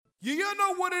You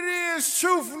know what it is,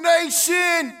 Truth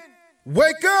Nation.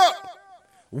 Wake up.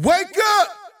 Wake up.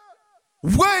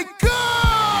 Wake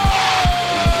up.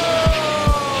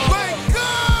 Wake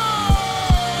up.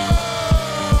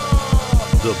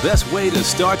 The best way to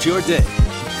start your day.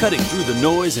 Cutting through the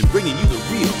noise and bringing you the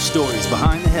real stories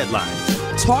behind the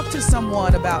headlines. Talk to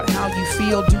someone about how you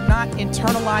feel. Do not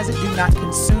internalize it. Do not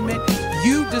consume it.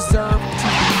 You deserve to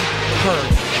be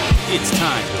heard. It's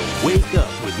time to wake up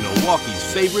with Milwaukee's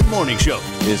favorite morning show.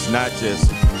 It's not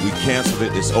just we canceled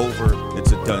it, it's over,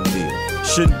 it's a done deal.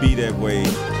 Shouldn't be that way.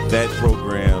 That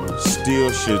program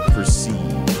still should proceed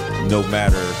no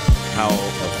matter how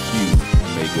a few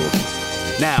may go against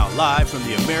it. Now, live from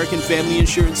the American Family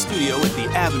Insurance Studio at the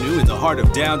Avenue in the heart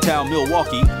of downtown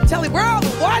Milwaukee. Telly, where all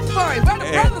the watch parties? Where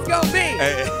the brothers gonna be?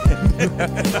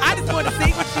 I just want to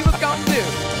see what she was gonna do.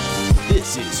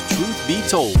 This is Truth Be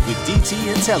Told with DT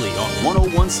and Telly on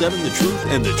 1017 The Truth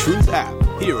and The Truth app.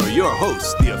 Here are your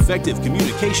hosts, the effective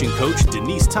communication coach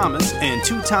Denise Thomas and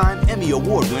two-time Emmy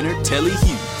Award winner Telly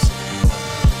Hughes.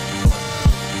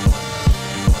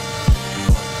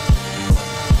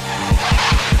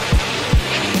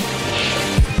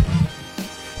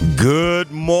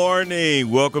 Good morning.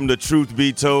 Welcome to Truth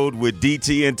Be Told with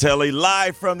DT and Telly,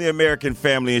 live from the American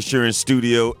Family Insurance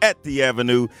Studio at the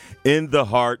Avenue in the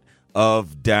heart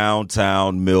of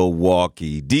downtown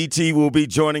Milwaukee. DT will be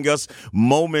joining us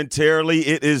momentarily.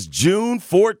 It is June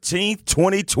 14th,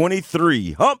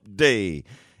 2023, Hump Day,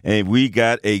 and we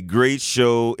got a great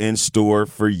show in store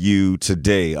for you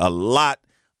today. A lot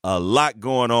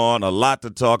going on, a lot to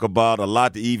talk about, a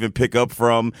lot to even pick up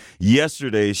from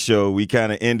yesterday's show. We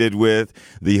kind of ended with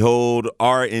the whole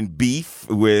R&B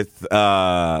with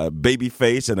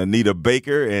Babyface and Anita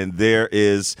Baker, and there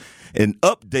is an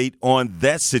update on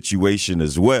that situation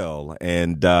as well.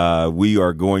 And we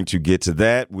are going to get to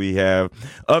that. We have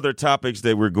other topics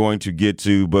that we're going to get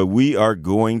to, but we are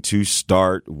going to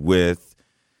start with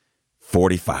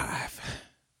 45.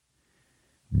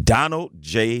 Donald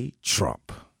J.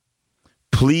 Trump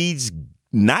pleads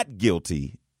not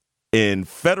guilty in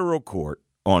federal court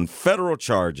on federal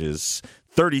charges,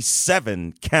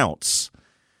 37 counts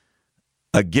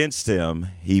against him.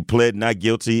 He pled not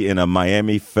guilty in a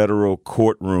Miami federal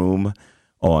courtroom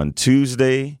on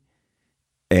Tuesday,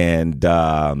 and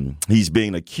he's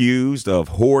being accused of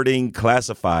hoarding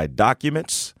classified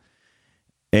documents,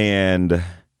 and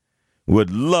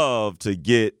would love to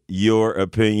get your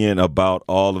opinion about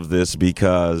all of this,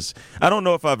 because I don't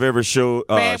know if I've ever showed.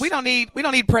 Man, we don't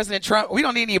need President Trump. We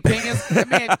don't need any opinions.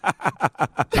 Man.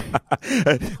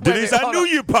 Denise, I knew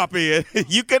you'd pop in.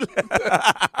 You can.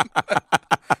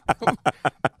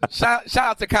 Shout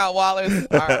out to Kyle Wallace,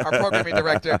 our programming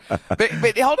director. But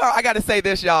hold on, I got to say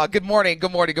this, y'all. Good morning.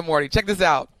 Check this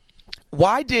out.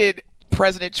 Why did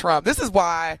President Trump? This is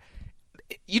why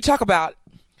you talk about.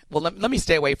 Well, let me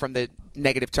stay away from the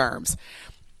negative terms.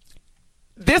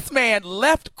 This man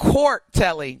left court,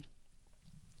 Telly.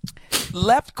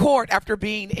 Left court after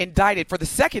being indicted for the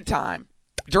second time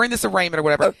during this arraignment or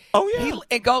whatever.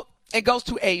 And goes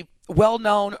to a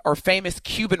well-known or famous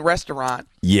Cuban restaurant.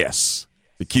 Yes,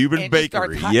 the Cuban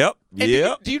bakery. Yep.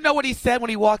 Do you know what he said when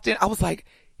he walked in? I was like,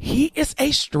 he is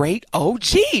a straight OG.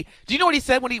 Do you know what he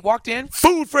said when he walked in?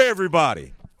 Food for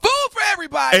everybody. Food for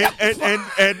everybody.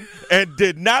 And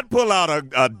did not pull out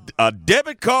a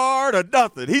debit card or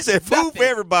nothing. He said food for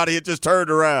everybody. It just turned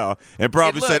around and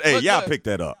probably said, hey, y'all pick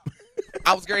that up.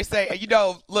 I was going to say,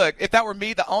 look, if that were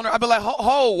me, the owner, I'd be like,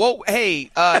 whoa,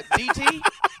 hey, DT,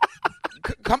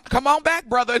 come on back,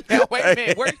 brother. Now, wait a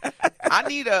minute. I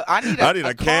need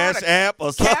a cash app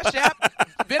or something. Cash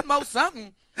app, Venmo,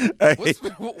 something. Hey,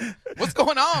 what's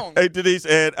going on? Hey, Denise,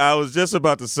 and I was just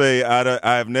about to say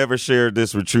I have never shared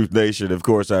this with Truth Nation. Of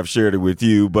course, I've shared it with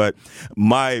you, but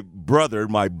my brother,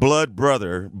 my blood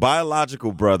brother,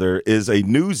 biological brother, is a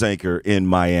news anchor in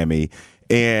Miami,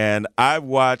 and I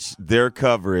watched their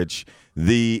coverage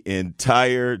the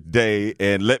entire day.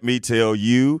 And let me tell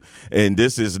you, and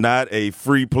this is not a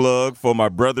free plug for my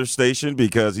brother's station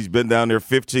because he's been down there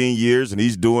 15 years and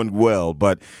he's doing well,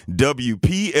 but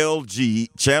WPLG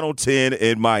Channel 10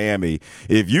 in Miami,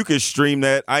 if you can stream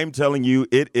that, I'm telling you,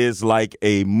 it is like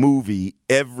a movie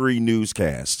every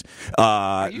newscast.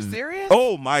 Are you serious?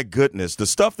 Oh, my goodness. The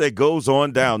stuff that goes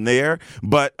on down there.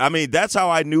 But, I mean, that's how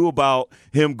I knew about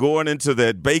him going into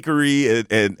that bakery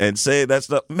and saying that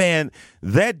stuff. Man,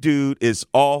 that dude is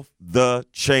off the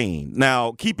chain.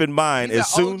 Now, keep in mind,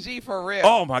 He's an OG for real.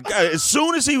 Oh my God! As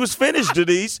soon as he was finished,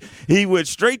 Denise, he went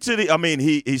straight to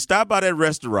he stopped by that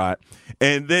restaurant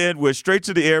and then went straight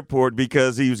to the airport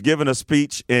because he was giving a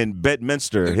speech in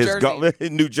Bedminster,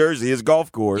 New Jersey, his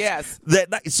golf course. Yes.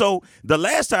 So the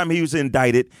last time he was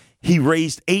indicted, he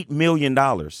raised $8 million.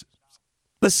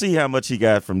 Let's see how much he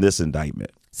got from this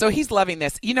indictment. So he's loving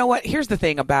this. You know what? Here's the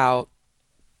thing about,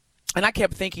 and I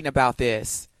kept thinking about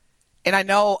this, and I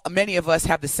know many of us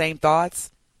have the same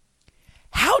thoughts.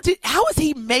 How is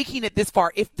he making it this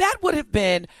far? If that would have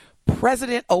been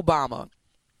President Obama,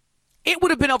 it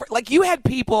would have been over. Like, you had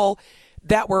people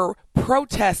that were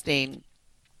protesting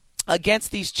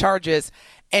against these charges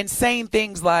and saying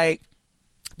things like,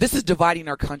 this is dividing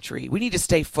our country. We need to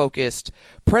stay focused.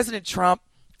 President Trump.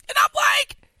 And I'm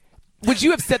like, would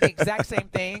you have said the exact same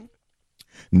thing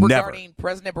regarding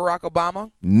President Barack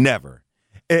Obama? Never.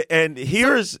 And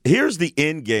here's the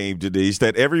end game, Denise,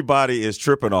 that everybody is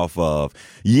tripping off of.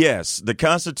 Yes, the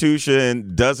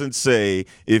Constitution doesn't say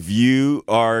if you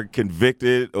are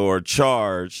convicted or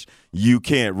charged, you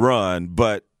can't run,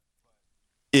 but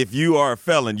if you are a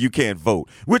felon, you can't vote,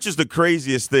 which is the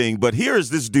craziest thing. But here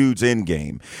is this dude's end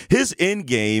game. His end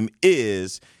game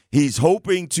is he's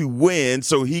hoping to win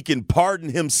so he can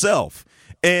pardon himself.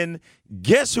 And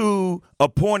guess who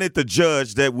appointed the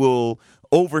judge that will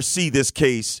oversee this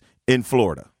case in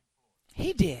Florida?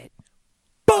 He did.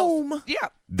 Boom. Oh, yeah.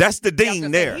 That's the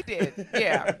ding there. He did.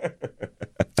 Yeah.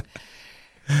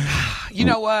 You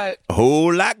know what? A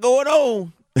whole lot going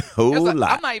on. Whole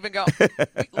lot. I'm not even going.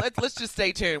 Let's just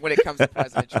stay tuned when it comes to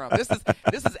President Trump.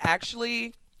 This is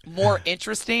actually more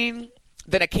interesting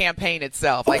than a campaign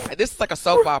itself. Like, this is like a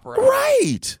soap opera.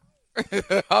 Right.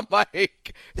 I'm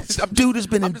like, this dude has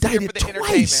been indicted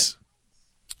twice.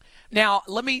 Now,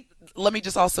 let me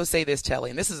just also say this, Telly,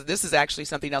 and this is actually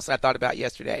something else that I thought about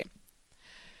yesterday.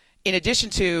 In addition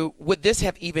to, would this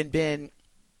have even been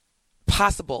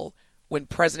possible when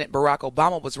President Barack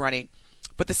Obama was running?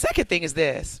 But the second thing is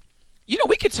this. You know,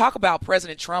 we could talk about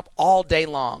President Trump all day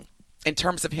long in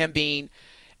terms of him being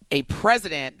a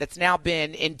president that's now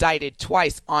been indicted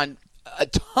twice on a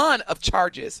ton of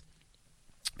charges.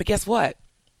 But guess what?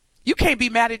 You can't be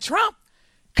mad at Trump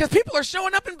because people are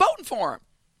showing up and voting for him.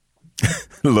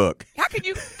 Look. How can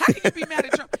you be mad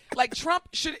at Trump? Like,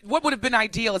 what would have been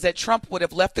ideal is that Trump would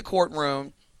have left the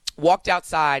courtroom, walked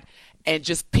outside, and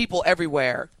just people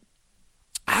everywhere.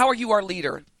 How are you our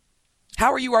leader?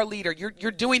 How are you our leader?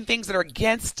 You're doing things that are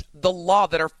against the law,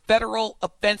 that are federal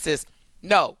offenses.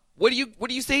 No. What do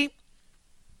you see?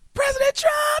 President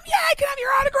Trump, yeah, I can have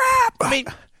your autograph. I mean,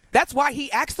 that's why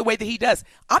he acts the way that he does.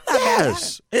 I'm not mad at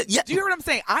him. Do you hear what I'm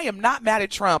saying? I am not mad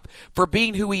at Trump for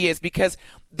being who he is, because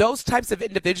those types of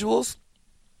individuals,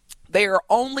 they are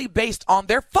only based on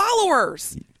their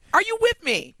followers. Are you with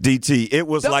me? DT, it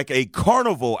was like a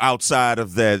carnival outside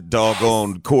of that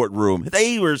doggone courtroom.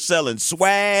 They were selling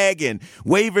swag and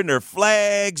waving their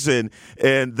flags, and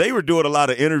they were doing a lot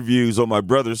of interviews on my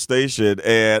brother's station,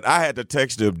 and I had to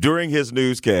text him during his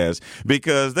newscast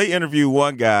because they interviewed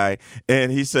one guy,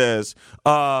 and he says,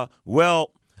 they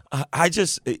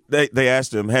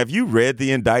asked him, have you read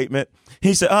the indictment?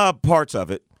 He said, parts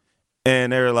of it.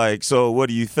 And they were like, so what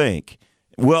do you think?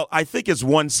 Well, I think it's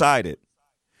one-sided.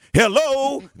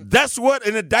 Hello, that's what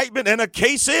an indictment and a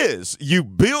case is. You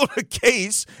build a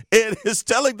case, and it's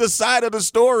telling the side of the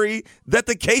story that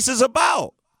the case is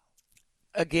about.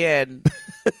 Again,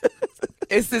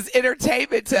 it's this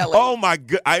entertainment, Telly. Oh, my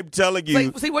God. I'm telling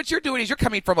you. See, what you're doing is you're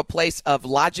coming from a place of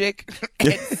logic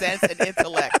and sense and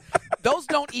intellect. Those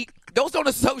don't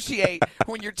associate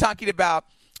when you're talking about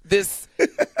this.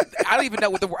 I don't even know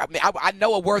what the word. I mean, I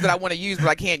know a word that I want to use, but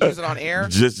I can't use it on air.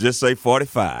 Just say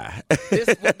 45. This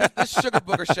Sugar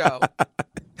Booger show.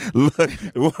 Look,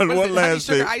 one last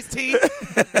thing. Honey Sugar Iced Tea.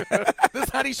 This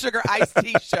Honey Sugar Iced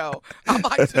Tea show. I'm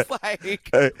like, just like,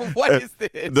 what is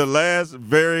this? The last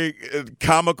very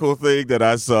comical thing that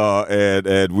I saw,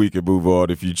 and we can move on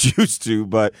if you choose to,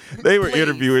 but they were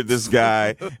interviewing this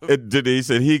guy, Denise,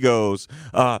 and he goes,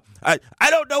 I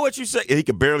don't know what you say. And he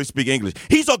could barely speak English.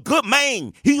 He's a good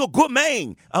man. He's a good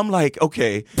man. I'm like,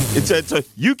 okay,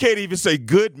 you can't even say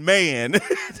good man,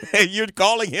 and you're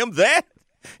calling him that?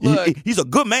 Look, he's a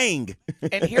good man.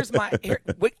 And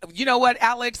you know what,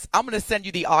 Alex? I'm going to send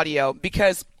you the audio,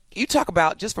 because you talk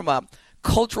about just from a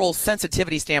cultural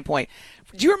sensitivity standpoint.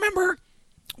 Do you remember,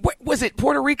 what was it,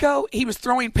 Puerto Rico? He was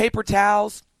throwing paper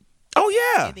towels. Oh,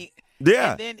 yeah.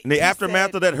 Yeah. In the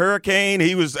aftermath of that hurricane,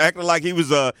 he was acting like he was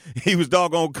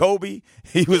doggone Kobe.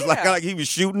 He was like he was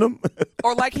shooting them.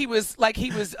 Or like he was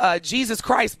Jesus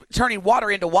Christ turning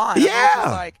water into wine.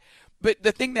 Yeah. But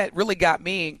the thing that really got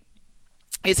me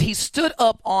is he stood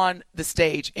up on the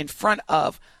stage in front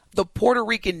of the Puerto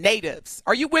Rican natives.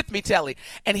 Are you with me, Telly?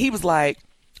 And he was like,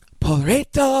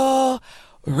 Puerto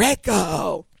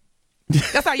Rico.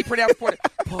 That's how you pronounce Puerto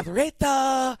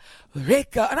Rico.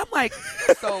 And I'm like,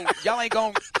 so y'all ain't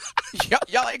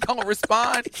gonna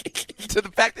respond to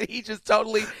the fact that he just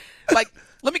totally, like,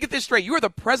 let me get this straight. You are the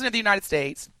president of the United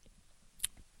States.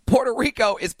 Puerto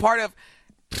Rico is part of,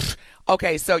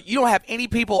 okay, so you don't have any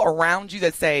people around you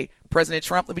that say, President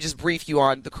Trump, let me just brief you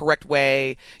on the correct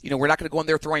way. We're not going to go in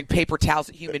there throwing paper towels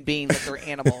at human beings like they're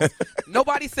animals.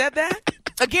 Nobody said that.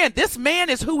 Again, this man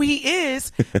is who he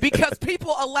is because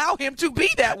people allow him to be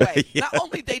that way. Yeah. Not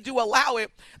only they do allow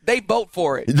it, they vote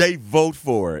for it. They vote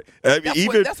for it. I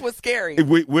mean, that's what's scary.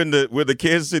 When the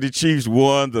Kansas City Chiefs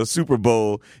won the Super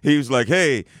Bowl, he was like,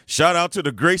 hey, shout out to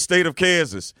the great state of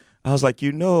Kansas. I was like,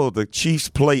 the Chiefs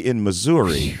play in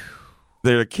Missouri.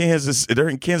 They're in Kansas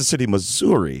City,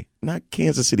 Missouri, not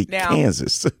Kansas City,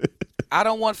 Kansas. I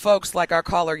don't want folks like our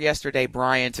caller yesterday,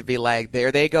 Brian, to be like,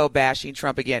 there they go bashing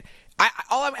Trump again.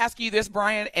 All I'm asking you this,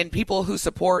 Brian, and people who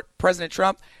support President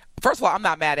Trump, first of all, I'm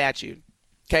not mad at you,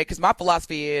 okay? Because my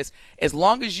philosophy is as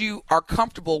long as you are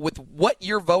comfortable with what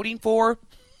you're voting for,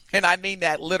 and I mean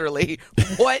that literally,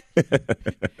 what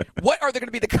are going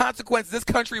to be the consequences this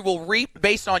country will reap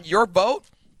based on your vote?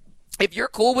 If you're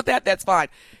cool with that, that's fine.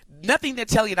 Nothing that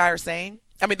Telly and I are saying.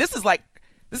 I mean, this is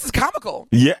comical.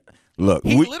 Yeah. Look,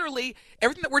 literally,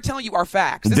 everything that we're telling you are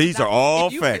facts. These are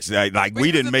all facts. Like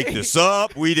we didn't make this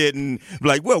up. We didn't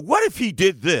what if he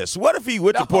did this? What if he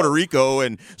went to Puerto Rico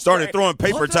and started throwing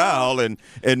paper towel and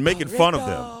making fun of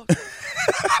them?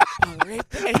 And he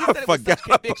said it with such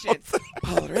conviction.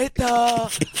 Rick.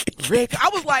 I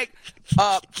was like,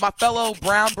 my fellow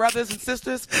brown brothers and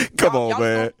sisters. Come on,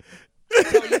 man.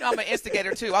 I'm an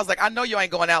instigator, too. I was like, I know you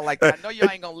ain't going out like that. I know you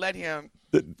ain't going to let him.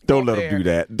 Don't let him do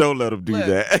that. Don't let him do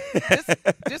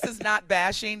that. This is not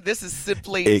bashing. This is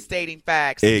simply stating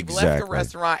facts. Exactly. He left the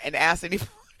restaurant and asked any.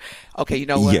 Okay, you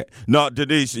know what? Yeah. No,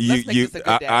 Denise,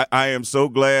 I am so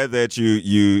glad that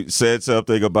you said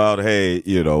something about, hey,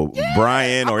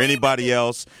 Brian or anybody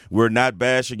else. We're not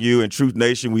bashing you. In Truth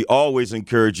Nation, we always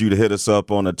encourage you to hit us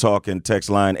up on the talk and text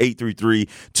line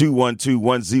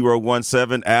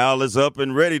 833-212-1017. Al is up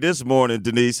and ready this morning,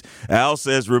 Denise. Al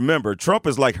says, remember, Trump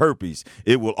is like herpes.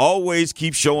 It will always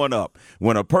keep showing up.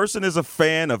 When a person is a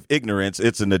fan of ignorance,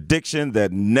 it's an addiction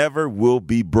that never will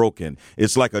be broken.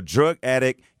 It's like a drug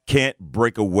addict can't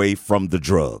break away from the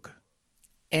drug.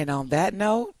 And on that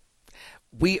note,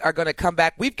 we are going to come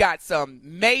back. We've got some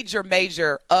major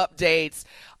updates.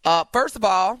 First of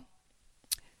all,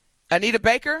 Anita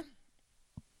Baker,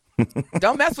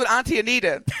 don't mess with Auntie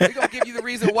Anita. We're going to give you the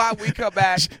reason why we come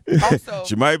back. Also,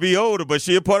 she might be older, but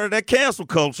she a part of that cancel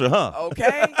culture, huh?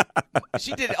 Okay.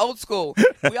 She did it old school.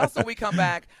 We come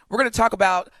back, we're going to talk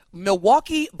about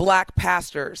Milwaukee black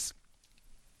pastors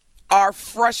are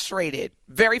frustrated,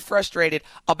 very frustrated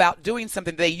about doing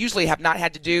something they usually have not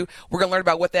had to do. We're going to learn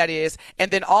about what that is.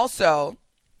 And then also,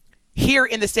 here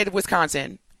in the state of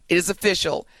Wisconsin, it is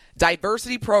official.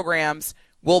 Diversity programs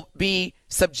will be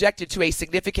subjected to a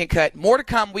significant cut. More to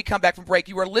come. We come back from break.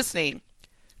 You are listening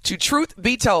to Truth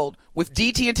Be Told with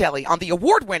DT and Telly on the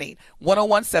award-winning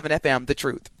 101.7 FM, The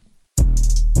Truth.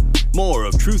 More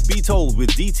of Truth Be Told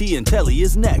with DT and Telly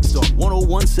is next on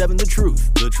 101.7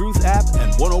 The Truth app,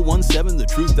 and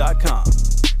 1017thetruth.com.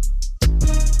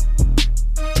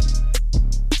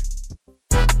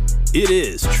 It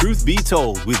is Truth Be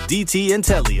Told with DT and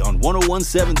Telly on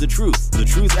 101.7 The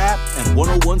Truth app, and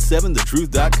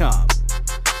 1017thetruth.com.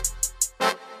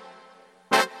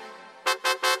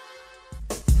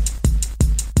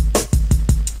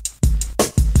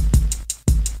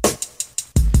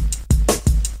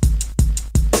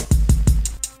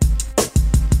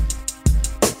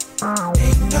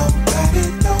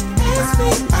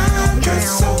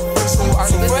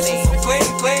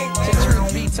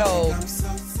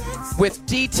 With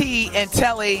DT and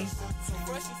Telly.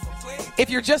 If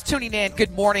you're just tuning in,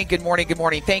 good morning.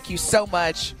 Thank you so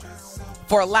much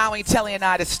for allowing Telly and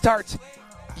I to start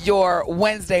your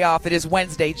Wednesday off. It is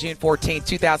Wednesday, June 14th,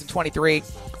 2023.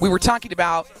 We were talking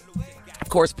about, of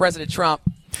course, President Trump.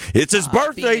 It's his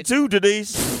birthday, too,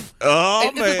 Denise.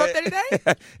 Oh, man. Is his birthday today?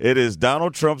 It is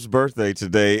Donald Trump's birthday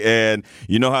today. And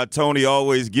you know how Tony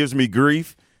always gives me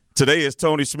grief? Today is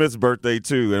Tony Smith's birthday,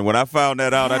 too. And when I found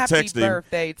that out, I texted him. Happy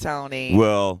birthday, Tony.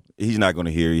 Well, he's not going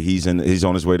to hear you. He's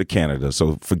on his way to Canada,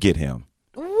 so forget him.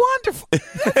 Wonderful.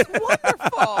 That's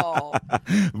wonderful.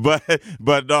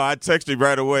 But no, I texted him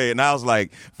right away, and I was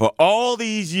like, for all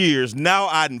these years, now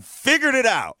I figured it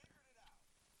out.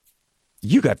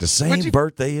 You got the same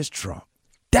birthday as Trump.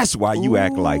 That's why you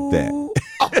act like that.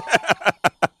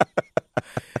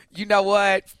 You know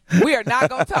what? We are not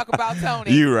going to talk about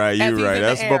Tony. You're right.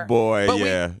 That's my boy. But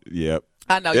yep.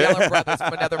 I know, y'all are brothers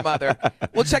from another mother.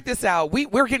 Well, check this out.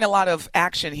 We're getting a lot of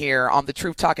action here on the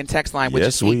Truth Talking text line, which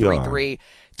is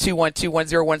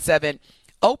 833-212-1017.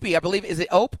 Opie, I believe, is it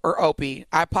Ope or Opie?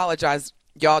 I apologize,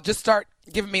 y'all. Just start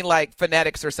giving me like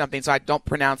phonetics or something so I don't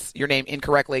pronounce your name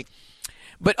incorrectly.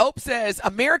 But Ope says,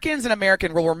 Americans and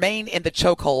American will remain in the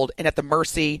chokehold and at the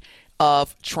mercy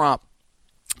of Trump.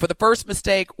 For the first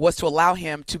mistake was to allow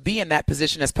him to be in that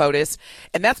position as POTUS,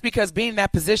 and that's because being in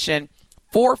that position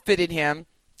forfeited him,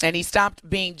 and he stopped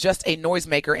being just a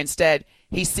noisemaker. Instead,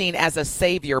 he's seen as a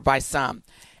savior by some.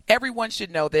 Everyone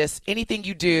should know this. Anything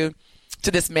you do to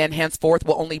this man henceforth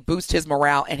will only boost his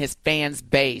morale and his fans'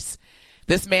 base.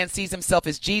 This man sees himself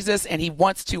as Jesus, and he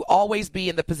wants to always be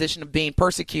in the position of being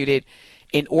persecuted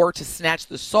in order to snatch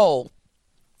the soul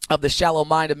of the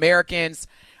shallow-minded Americans.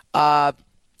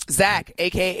 Zach,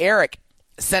 a.k.a. Eric,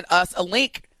 sent us a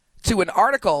link to an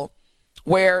article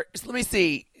where, let me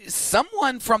see,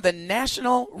 someone from the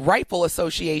National Rifle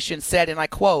Association said, and I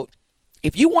quote,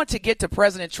 if you want to get to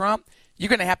President Trump, you're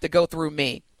going to have to go through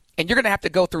me. And you're going to have to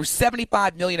go through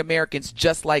 75 million Americans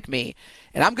just like me.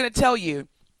 And I'm going to tell you,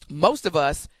 most of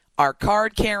us are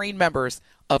card-carrying members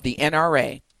of the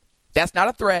NRA. That's not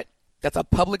a threat. That's a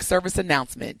public service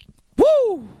announcement.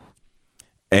 Woo!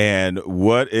 And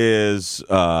what is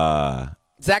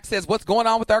Zach says, what's going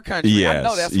on with our country? Yes, I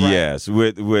know that's right. Yes,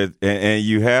 and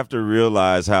you have to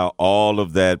realize how all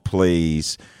of that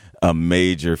plays a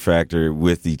major factor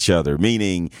with each other,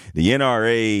 meaning the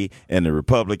NRA and the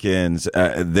Republicans,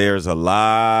 there's a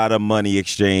lot of money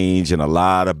exchange and a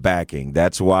lot of backing.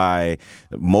 That's why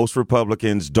most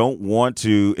Republicans don't want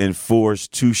to enforce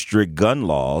too strict gun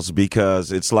laws,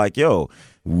 because it's like,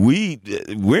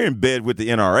 we're in bed with the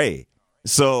NRA.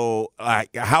 So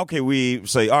how can we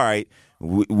say, all right,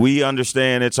 we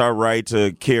understand it's our right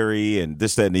to carry and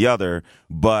this, that, and the other,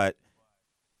 but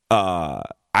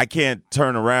I can't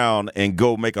turn around and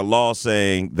go make a law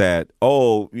saying that,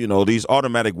 these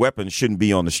automatic weapons shouldn't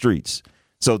be on the streets.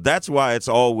 So that's why it's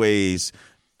always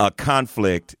a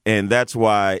conflict, and that's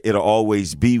why it'll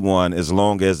always be one as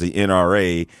long as the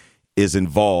NRA is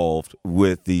involved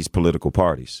with these political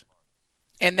parties.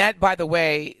 And that, by the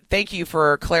way, thank you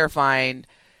for clarifying,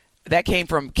 that came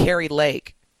from Carrie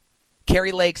Lake.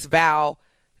 Carrie Lake's vow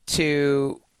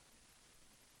to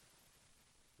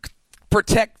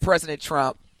protect President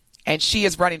Trump, and she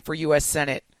is running for U.S.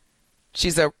 Senate.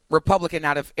 She's a Republican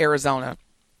out of Arizona,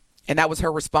 and that was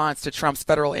her response to Trump's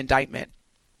federal indictment.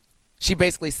 She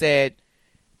basically said,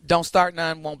 don't start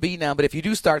none, won't be none, but if you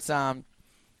do start some,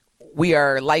 we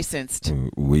are licensed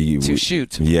to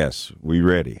shoot. Yes, we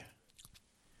ready.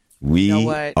 We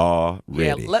are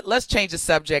ready. Yeah, let's change the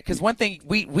subject, because one thing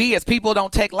we as people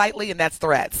don't take lightly, and that's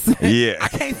threats. Yeah. I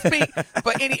can't speak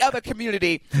for any other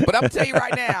community, but I'm going to tell you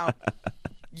right now,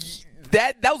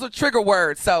 those are trigger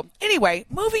words. So anyway,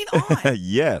 moving on.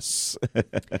 Yes.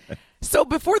 So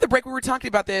before the break, we were talking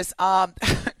about this. Well,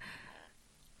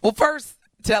 first,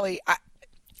 Telly,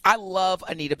 I love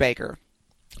Anita Baker.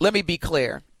 Let me be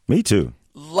clear. Me too.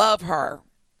 Love her.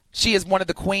 She is one of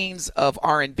the queens of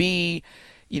R&B,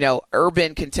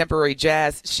 urban contemporary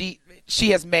jazz. She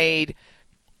has made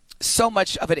so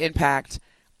much of an impact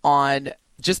on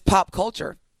just pop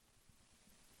culture.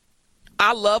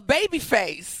 I love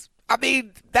Babyface. I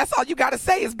mean, that's all you got to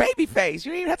say is Babyface.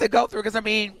 You don't even have to go through, because,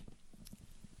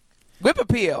 Whip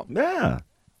Appeal. Yeah.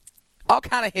 All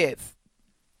kind of hits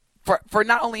for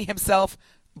not only himself,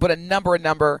 but a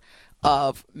number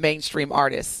of mainstream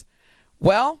artists.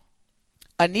 Well,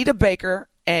 Anita Baker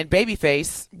and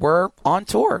Babyface were on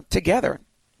tour together.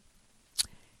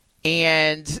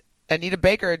 And Anita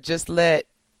Baker just let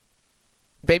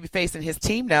Babyface and his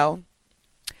team know,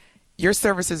 your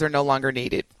services are no longer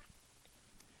needed.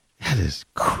 That is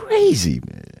crazy,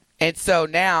 man. And so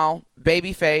now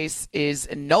Babyface is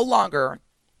no longer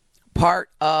part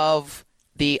of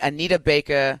the Anita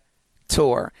Baker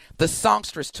tour, the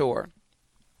Songstress tour.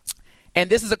 And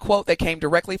this is a quote that came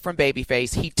directly from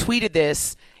Babyface. He tweeted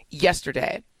this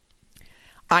yesterday.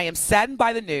 I am saddened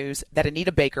by the news that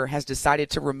Anita Baker has decided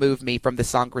to remove me from the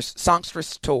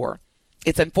Songstress tour.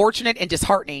 It's unfortunate and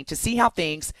disheartening to see how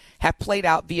things have played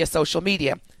out via social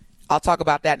media. I'll talk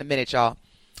about that in a minute, y'all.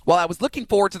 While I was looking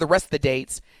forward to the rest of the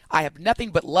dates, I have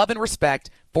nothing but love and respect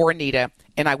for Anita,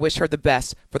 and I wish her the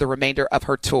best for the remainder of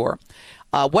her tour.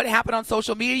 What happened on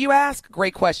social media, you ask?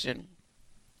 Great question.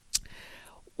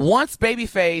 Once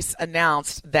Babyface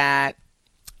announced that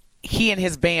he and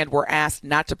his band were asked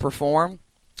not to perform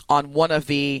on one of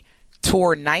the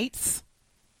tour nights,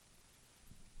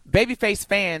 Babyface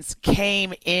fans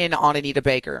came in on Anita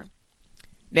Baker.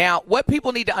 Now, what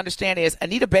people need to understand is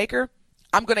Anita Baker,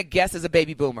 I'm going to guess, is a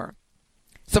baby boomer.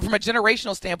 So from a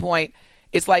generational standpoint,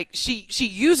 it's like she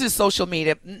uses social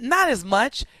media, not as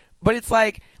much, but it's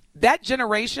like that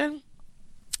generation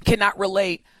cannot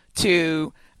relate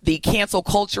to the cancel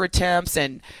culture attempts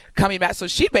and coming back. So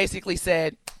she basically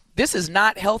said, this is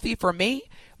not healthy for me,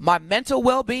 my mental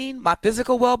well-being, my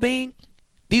physical well-being.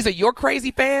 These are your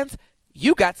crazy fans.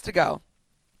 You got to go.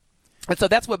 And so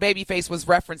that's what Babyface was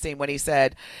referencing when he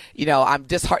said,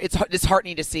 it's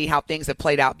disheartening to see how things have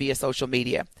played out via social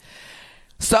media.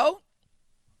 So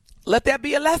let that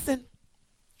be a lesson.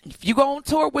 If you go on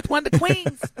tour with one of the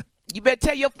queens, you better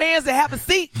tell your fans to have a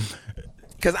seat.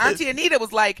 Because Auntie Anita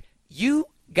was like, you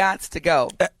got to go.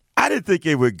 I didn't think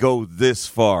it would go this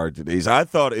far, Denise. I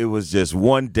thought it was just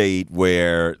one date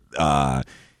where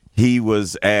he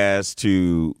was asked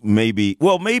to maybe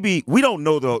we don't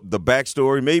know the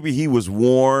backstory. Maybe he was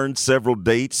warned several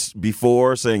dates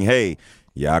before saying, hey,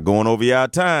 y'all going over y'all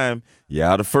time.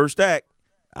 Y'all the first act.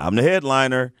 I'm the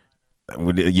headliner.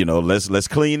 Let's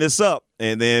clean this up.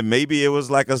 And then maybe it was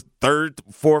like a third,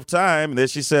 fourth time. And then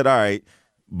she said, all right,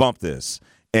 bump this.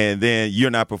 And then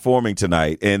you're not performing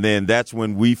tonight. And then that's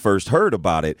when we first heard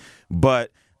about it.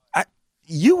 But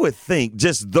you would think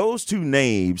just those two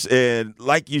names, and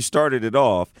like you started it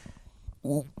off,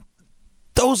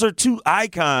 those are two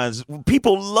icons.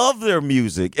 People love their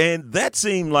music. And that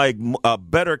seemed like a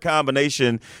better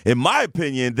combination, in my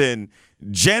opinion, than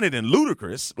Janet and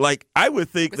Ludacris. Like, I would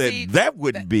think that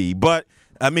wouldn't be. But,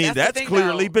 I mean, that's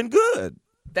clearly been good.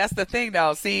 That's the thing,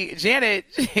 though. See, Janet,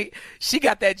 she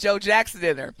got that Joe Jackson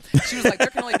in her. She was like, there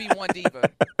can only be one diva.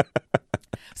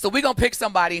 So we're going to pick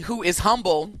somebody who is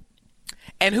humble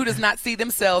and who does not see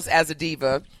themselves as a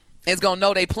diva and is going to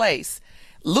know their place.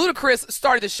 Ludacris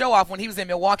started the show off when he was in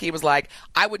Milwaukee. He was like,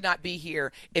 I would not be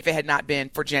here if it had not been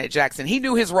for Janet Jackson. He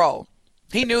knew his role.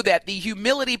 He knew that the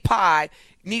humility pie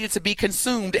needed to be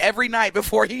consumed every night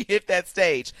before he hit that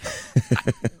stage.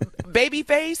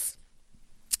 Babyface,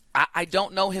 I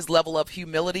don't know his level of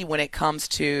humility when it comes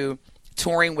to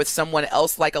touring with someone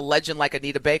else like a legend like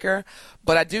Anita Baker,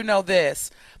 but I do know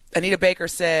this. Anita Baker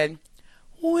said,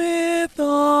 with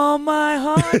all my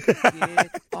heart,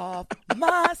 get off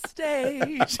my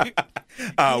stage.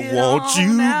 I want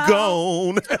you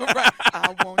gone. Right.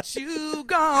 I want you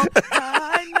gone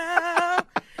right now.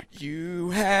 You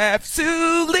have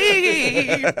to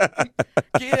leave.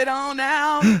 Get on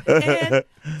out and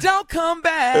don't come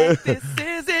back. This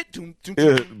is it.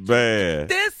 Man.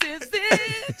 This is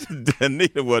it.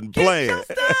 Anita wasn't playing.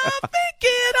 Get your stuff and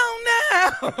get on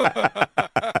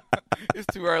now. It's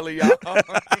too early, y'all.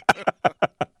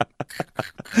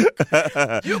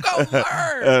 You go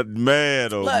learn.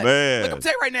 Man, oh Look, man. Look, I'm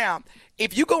telling you right now,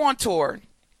 if you go on tour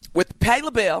with Patti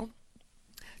LaBelle,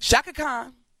 Shaka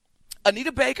Khan,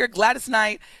 Anita Baker, Gladys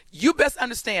Knight, you best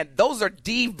understand those are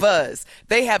divas.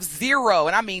 They have zero,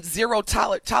 and I mean zero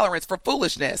tolerance for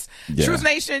foolishness. Yeah. Truth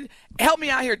Nation, help me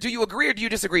out here. Do you agree or do you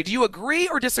disagree? Do you agree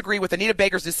or disagree with Anita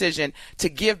Baker's decision to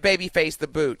give Babyface the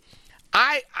boot?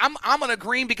 I'm an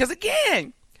agreeing because,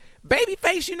 again,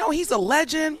 Babyface, he's a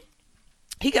legend.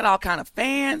 He got all kind of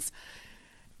fans.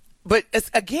 But,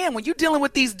 again, when you're dealing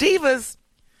with these divas,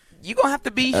 you're going to have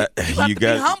to be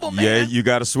humble, man. Yeah, you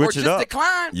got to switch it up.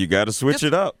 Decline. You got to switch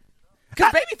it up.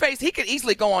 Because Babyface, he could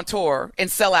easily go on tour and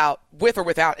sell out with or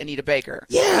without Anita Baker.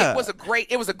 Yeah. It was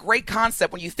a great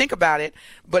concept when you think about it.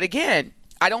 But, again,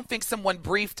 I don't think someone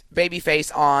briefed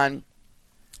Babyface on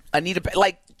Anita –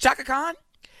 like Chaka Khan.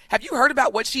 Have you heard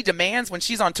about what she demands when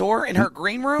she's on tour in her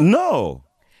green room? No.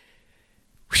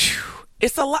 Whew.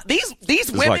 It's a lot. These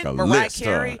women, like Mariah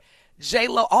Carey,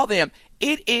 J-Lo, all them,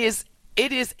 it is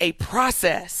a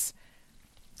process.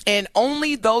 And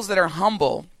only those that are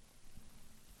humble.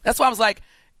 That's why I was like,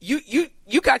 you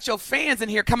got your fans in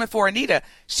here coming for Anita.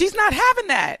 She's not having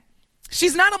that.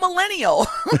 She's not a millennial.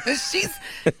 She's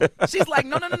like,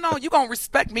 no. You gonna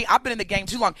respect me. I've been in the game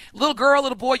too long. Little girl,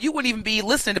 little boy, you wouldn't even be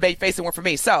listening to Babyface and one for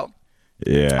me. So,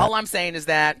 yeah. All I'm saying is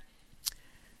that,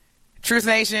 Truth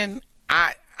Nation,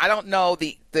 I don't know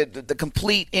the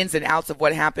complete ins and outs of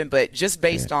what happened, but just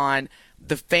based on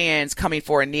the fans coming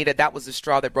for Anita, that was the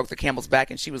straw that broke the camel's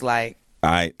back, and she was like,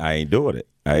 I ain't doing it.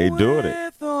 I ain't doing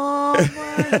it.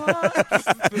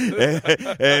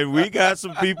 And we got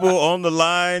some people on the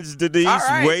lines, Denise,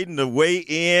 waiting to weigh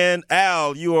in.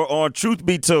 Al, you are on Truth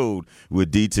Be Told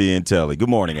with DT and Telly. Good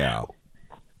morning, Al.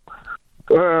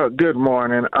 Good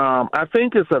morning. I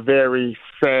think it's a very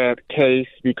sad case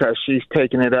because she's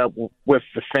taking it up with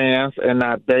the fans and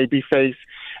not Babyface.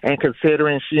 And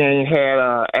considering she ain't had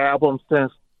an album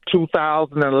since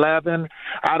 2011,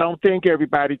 I don't think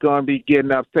everybody going to be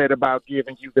getting upset about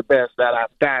giving you the best that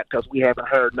I've got because we haven't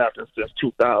heard nothing since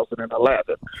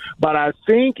 2011. But I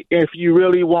think if you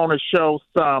really want to show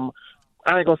some,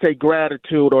 I ain't going to say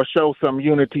gratitude or show some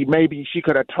unity, maybe she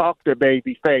could have talked to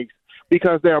Babyface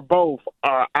because they're both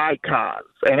icons.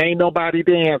 And ain't nobody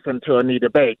dancing to Anita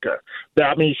Baker.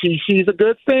 I mean, she's a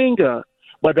good singer,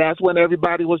 but that's when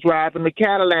everybody was driving the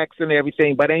Cadillacs and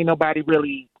everything, but ain't nobody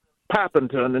really popping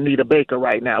to Anita Baker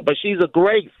right now. But she's a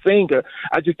great singer.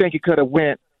 I just think it could have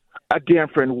went a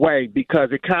different way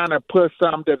because it kind of puts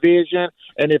some division.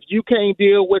 And if you can't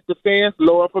deal with the fans,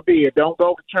 Lord forbid, don't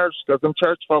go to church because them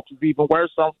church folks is even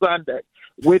worse on Sunday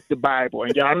with the Bible.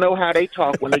 And y'all know how they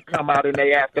talk when they come out and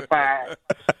they after 5.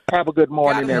 Have a good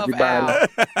morning, everybody.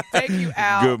 Thank you,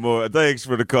 Al. Good morning. Thanks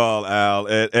for the call, Al.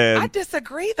 And I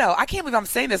disagree, though. I can't believe I'm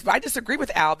saying this, but I disagree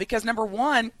with Al because, number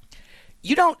one,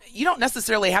 you don't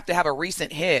necessarily have to have a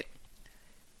recent hit.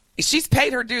 She's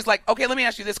paid her dues. Like, okay, let me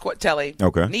ask you this, Telly.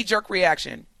 Okay. Knee-jerk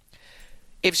reaction.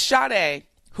 If Sade,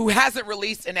 who hasn't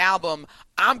released an album,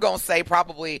 I'm going to say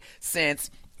probably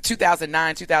since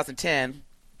 2009, 2010,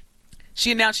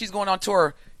 she announced she's going on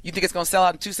tour, you think it's going to sell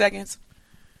out in 2 seconds?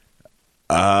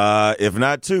 If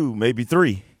not 2, maybe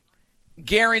 3.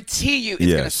 Guarantee you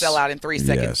it's going to sell out in 3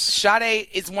 seconds. Yes. Sade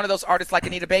is one of those artists like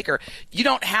Anita Baker. You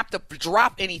don't have to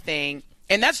drop anything,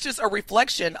 and that's just a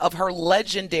reflection of her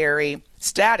legendary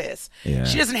status. Yeah.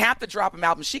 She doesn't have to drop an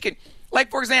album. She can,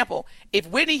 like, for example, if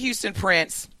Whitney Houston,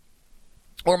 Prince,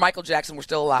 or Michael Jackson were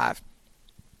still alive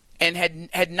and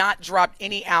had not dropped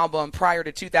any album prior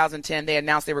to 2010, they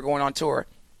announced they were going on tour,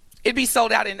 it'd be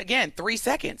sold out in, again, 3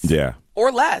 seconds. Yeah.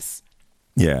 Or less.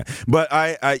 Yeah, but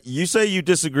you say you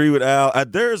disagree with Al.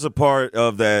 There's a part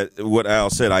of that, what Al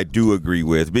said, I do agree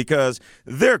with, because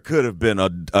there could have been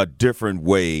a different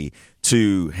way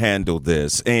to handle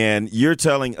this. And you're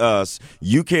telling us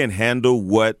you can't handle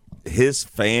what his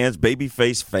fans,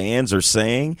 Babyface fans, are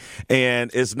saying.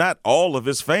 And it's not all of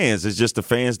his fans. It's just the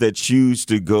fans that choose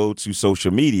to go to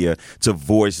social media to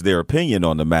voice their opinion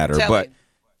on the matter. But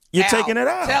you're taking it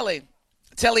out.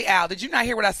 Telly, Al, did you not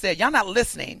hear what I said? Y'all not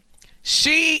listening.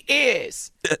 She is.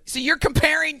 So you're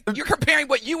comparing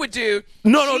what you would do.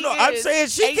 No. I'm saying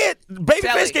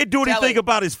Babyface can't do anything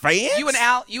about his fans. You and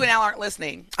Al aren't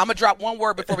listening. I'm gonna drop one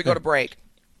word before we go to break.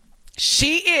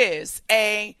 She is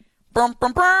a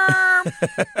diva.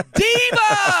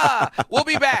 We'll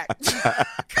be back.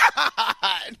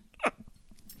 God.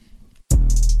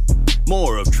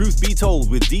 More of Truth Be Told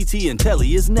with DT and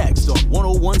Telly is next on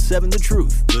 1017 The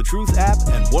Truth, The Truth app,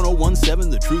 and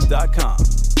 1017thetruth.com.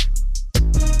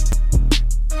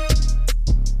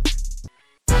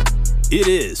 It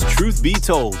is Truth Be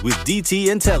Told with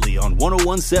DT and Telly on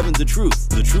 1017 The Truth,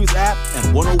 The Truth app,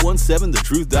 and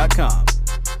 1017thetruth.com.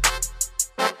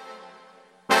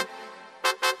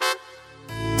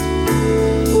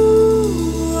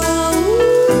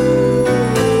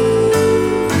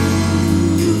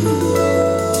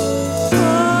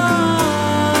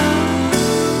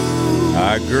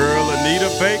 Our girl Anita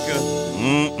Baker.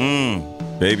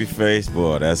 Babyface,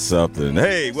 boy, that's something.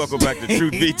 Hey, welcome back to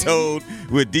Truth Be Told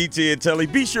with DT and Telly.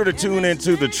 Be sure to tune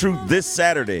into The Truth this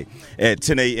Saturday at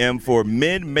 10 a.m. for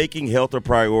Men Making Health a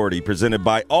Priority, presented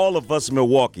by All of Us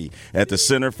Milwaukee at the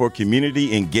Center for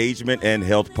Community Engagement and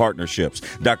Health Partnerships.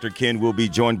 Dr. Ken will be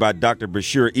joined by Dr.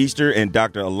 Bashir Easter and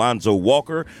Dr. Alonzo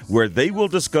Walker, where they will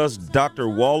discuss Dr.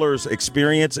 Waller's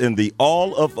experience in the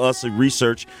All of Us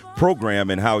research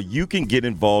program and how you can get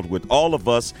involved with All of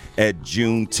Us at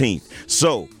Juneteenth.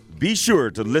 So be sure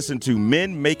to listen to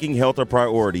Men Making Health a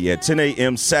Priority at 10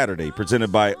 a.m. Saturday,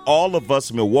 presented by All of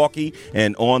Us Milwaukee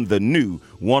and on the new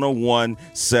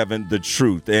 1017 The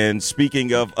Truth. And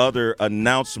speaking of other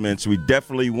announcements, we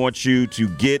definitely want you to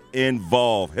get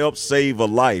involved, help save a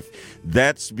life.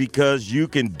 That's because you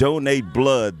can donate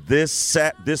blood this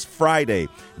Friday,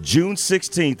 June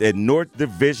 16th at North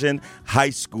Division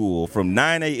High School from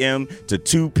 9 a.m. to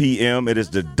 2 p.m. It is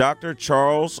the Dr.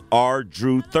 Charles R.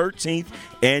 Drew 13th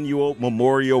Annual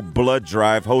Memorial Blood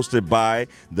Drive hosted by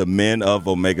the Men of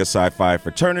Omega Psi Phi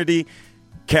Fraternity.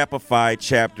 Kappa Phi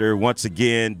chapter. Once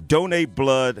again, donate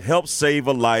blood, help save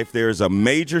a life. There is a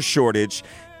major shortage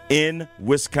in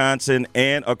Wisconsin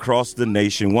and across the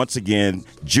nation. Once again,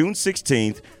 June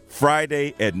 16th,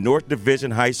 Friday at North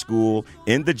Division High School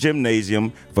in the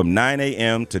gymnasium from 9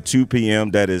 a.m. to 2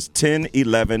 p.m. That is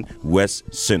 1011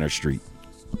 West Center Street.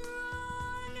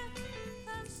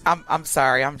 I'm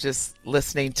sorry. I'm just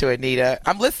listening to Anita.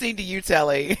 I'm listening to you,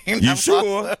 Telly. You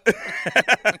sure?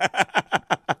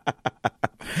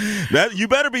 You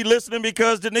better be listening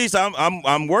because, Denise,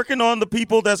 I'm working on the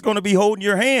people that's going to be holding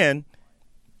your hand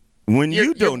when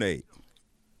you donate.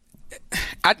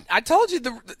 I told you,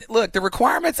 the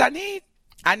requirements I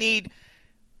need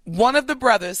one of the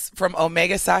brothers from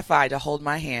Omega Sci-Fi to hold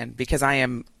my hand because I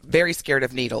am very scared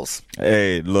of needles.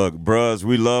 Hey, look, bros,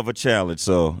 we love a challenge,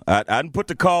 so I didn't put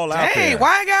the call out there. Hey,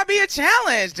 why it gotta be a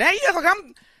challenge? Dang, you look,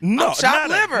 I'm chopped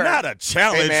liver. Not a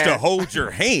challenge to hold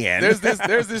your hand.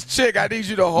 There's this chick. I need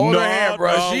you to hold her hand,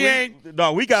 bro.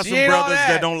 We got some brothers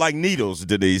that don't like needles,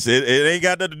 Denise. It ain't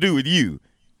got nothing to do with you.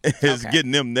 It's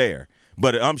getting them there.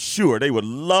 But I'm sure they would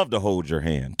love to hold your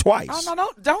hand twice. Oh,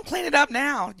 no, don't clean it up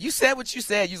now. You said what you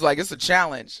said. You was like, it's a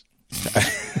challenge.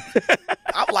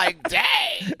 I'm like,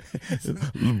 dang.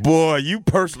 Boy, you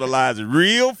personalize it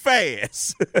real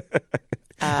fast.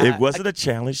 It wasn't a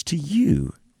challenge to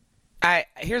you.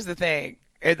 Here's the thing.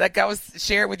 Like I was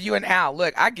sharing with you and Al.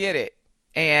 Look, I get it.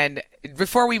 And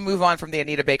before we move on from the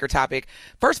Anita Baker topic,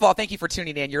 first of all, thank you for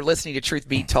tuning in. You're listening to Truth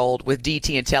Be Told with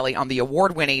DT and Telly on the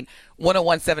award-winning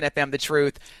 101.7 FM The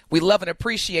Truth. We love and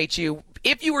appreciate you.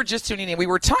 If you were just tuning in, we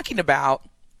were talking about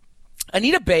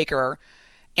Anita Baker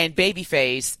and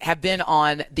Babyface have been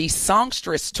on the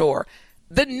Songstress tour.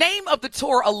 The name of the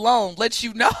tour alone lets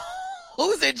you know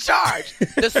who's in charge.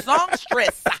 The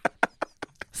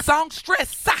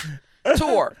Songstress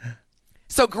tour.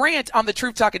 So Grant on the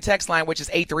Truth Talking text line, which is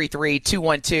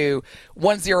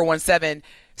 833-212-1017,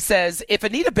 says, if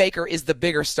Anita Baker is the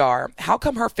bigger star, how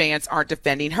come her fans aren't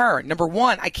defending her? Number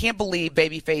one, I can't believe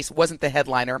Babyface wasn't the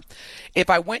headliner. If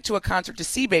I went to a concert to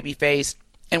see Babyface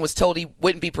and was told he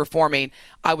wouldn't be performing,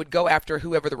 I would go after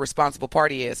whoever the responsible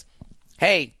party is.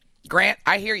 Hey, Grant,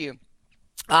 I hear you.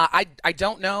 I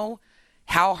don't know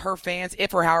how her fans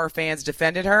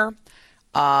defended her.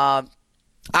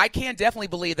 I can definitely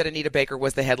believe that Anita Baker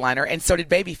was the headliner, and so did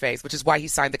Babyface, which is why he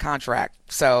signed the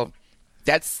contract. So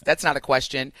that's not a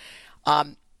question.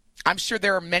 I'm sure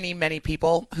there are many, many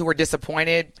people who are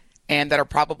disappointed and that are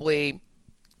probably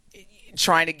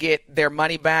trying to get their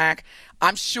money back.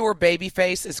 I'm sure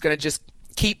Babyface is going to just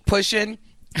keep pushing.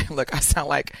 Look, I sound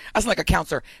like a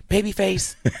counselor.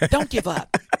 Babyface, don't give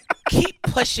up. Keep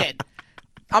pushing.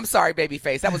 I'm sorry,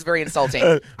 Babyface. That was very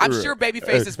insulting. I'm sure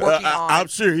Babyface is working on. I'm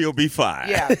sure he'll be fine.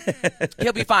 Yeah,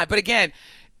 he'll be fine. But again,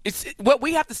 it's what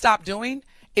we have to stop doing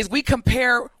is we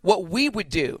compare what we would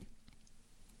do.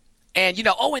 And,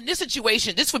 in this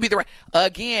situation, this would be the right.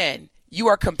 Again, you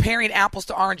are comparing apples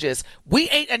to oranges. We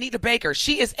ain't Anita Baker.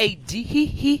 She is a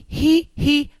diva.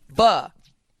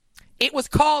 It was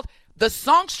called the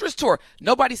Songstress Tour.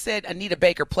 Nobody said Anita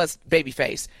Baker plus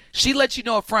Babyface. She let you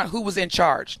know up front who was in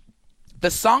charge. The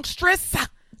Songstress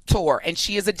Tour, and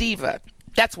she is a diva.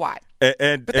 That's why.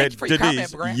 And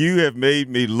Denise, you have made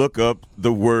me look up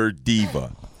the word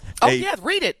diva. Read it.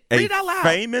 Read it out loud. A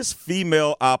famous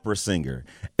female opera singer,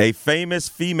 a famous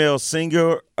female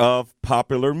singer of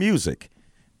popular music,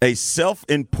 a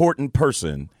self-important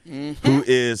person who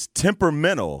is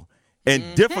temperamental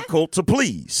and difficult to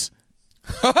please.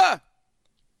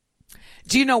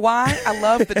 Do you know why I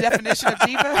love the definition of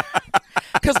diva?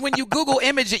 Because when you Google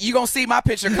image it, you're going to see my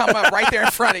picture come up right there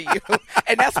in front of you.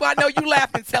 And that's why I know you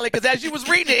laughing, Telly, because as you was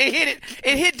reading it,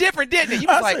 it hit different, didn't it? You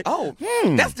was like,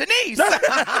 that's Denise.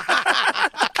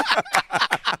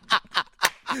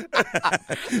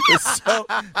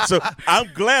 So I'm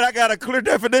glad I got a clear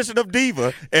definition of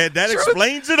diva, and that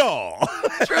explains it all.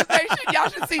 Truth Nation, y'all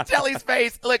should see Telly's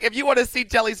face. Look, if you want to see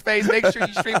Telly's face, make sure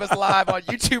you stream us live on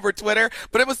YouTube or Twitter.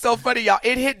 But it was so funny, y'all.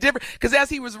 It hit different, because as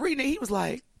he was reading it, he was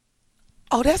like,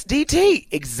 oh, that's DT.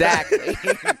 Exactly.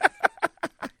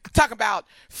 Talk about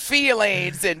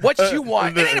feelings and what you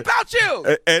want. It ain't about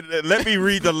you. And let me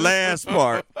read the last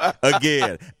part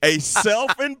again. A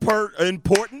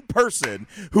self-important person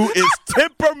who is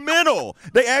temperamental.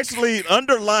 They actually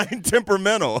underline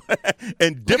temperamental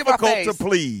and difficult to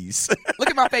please. Look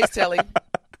at my face, Telly.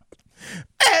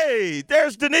 Hey,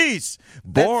 there's Denise,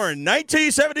 born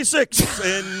 1976.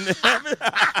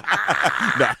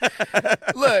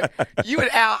 Look, you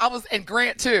and Al, and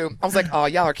Grant too. I was like, oh,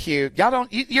 y'all are cute.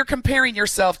 You're comparing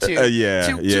yourself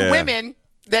to women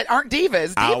that aren't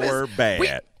divas. Our bad. We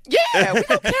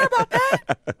don't care about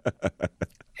that.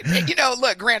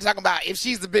 Look, Grant talking about if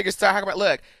she's the biggest star. Talking about,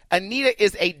 look, Anita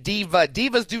is a diva.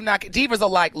 Divas are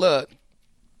like, look.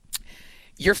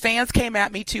 Your fans came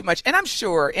at me too much. And I'm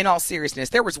sure, in all seriousness,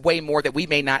 there was way more that we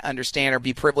may not understand or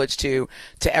be privileged to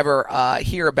ever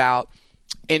hear about.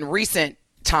 In recent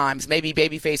times, maybe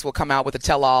Babyface will come out with a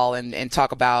tell-all and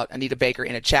talk about Anita Baker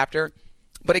in a chapter.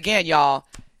 But again, y'all,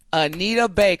 Anita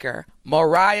Baker,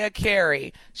 Mariah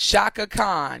Carey, Shaka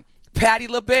Khan, Patti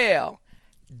LaBelle,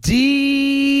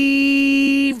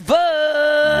 diva.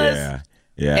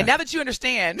 Yeah. And now that you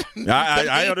understand.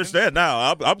 I understand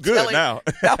now. I'm good Telly, now.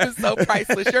 That was so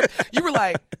priceless. You were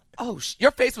like, oh, your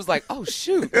face was like, oh,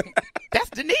 shoot. That's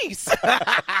Denise.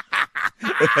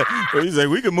 You say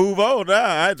we can move on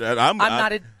now. I'm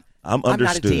not a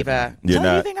diva. You're Do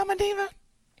not. you think I'm a diva?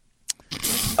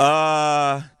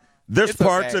 There's It's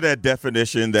parts okay. of that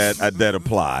definition that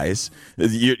applies.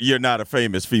 You're not a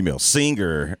famous female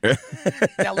singer.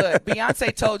 Now, look,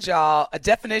 Beyonce told y'all the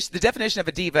definition of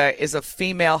a diva is a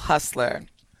female hustler.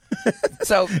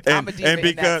 So I'm a diva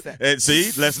in that sense. And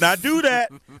see, let's not do that.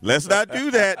 Let's not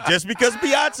do that. Just because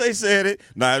Beyonce said it.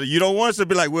 Now, you don't want us to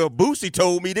be like, well, Boosie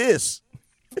told me this.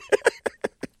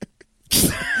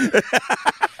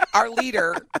 Our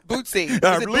leader, Bootsy.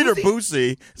 Our leader,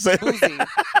 Boosie. Boosie.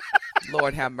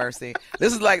 Lord have mercy.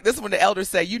 This is when the elders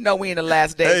say, we in the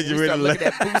last days. Hey, We start looking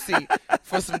at Boosie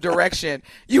for some direction.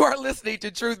 You are listening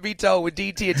to Truth Be Told with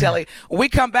DT and Telly. When we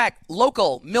come back,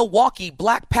 local Milwaukee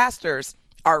black pastors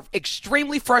are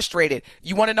extremely frustrated.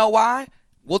 You want to know why?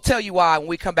 We'll tell you why when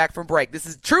we come back from break. This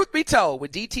is Truth Be Told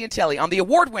with DT and Telly on the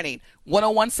award-winning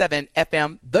 1017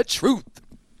 FM, The Truth.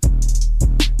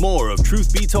 More of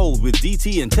Truth Be Told with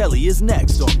DT and Telly is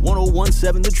next on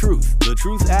 1017 The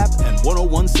Truth app, and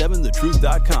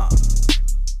 1017thetruth.com.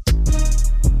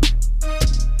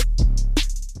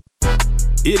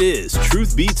 It is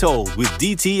Truth Be Told with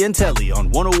DT and Telly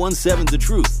on 1017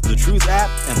 The Truth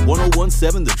app, and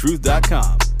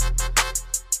 1017thetruth.com.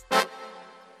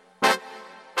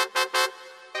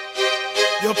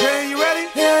 Yo, Pan, you ready?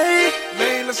 Yeah.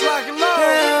 Man, let's rock and roll.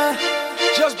 Yeah.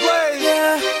 Just play.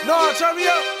 Yeah. No, turn me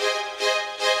up.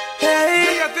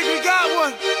 Hey. I think we got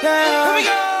one. Yeah. Here we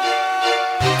go.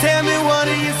 Tell me, what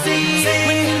do you see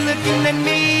when you're looking at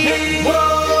me?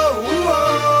 Whoa,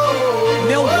 whoa.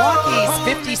 Milwaukee's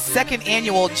 52nd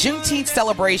annual Juneteenth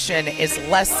celebration is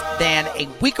less than a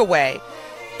week away,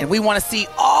 and we want to see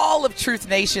all of Truth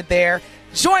Nation there.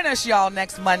 Join us, y'all,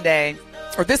 next Monday,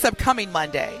 or this upcoming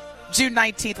Monday, June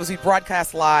 19th, as we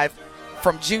broadcast live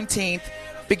from Juneteenth,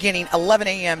 beginning 11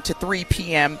 a.m. to 3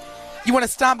 p.m. You want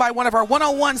to stop by one of our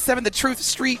 1017 The Truth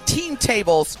Street team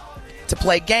tables to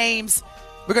play games.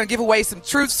 We're going to give away some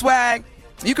Truth swag.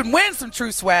 You can win some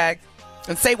Truth swag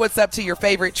and say what's up to your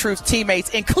favorite Truth teammates,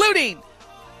 including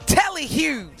Telly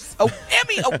Hughes,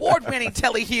 Emmy award-winning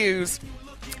Telly Hughes,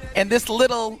 and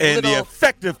the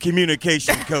effective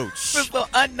communication coach.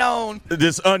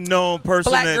 This unknown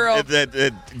person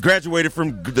that graduated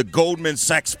from the Goldman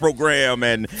Sachs program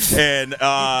and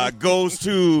goes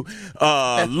to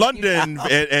London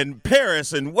and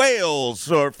Paris and Wales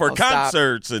for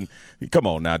concerts. Stop. And come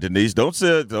on now, Denise, don't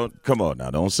sell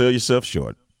yourself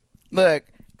short. Look,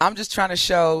 I'm just trying to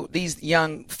show these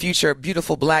young, future,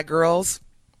 beautiful black girls.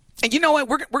 And you know what?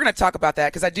 We're going to talk about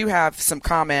that because I do have some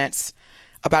comments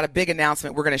about a big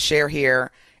announcement we're going to share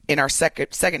here in our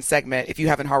second segment, if you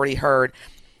haven't already heard.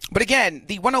 But again,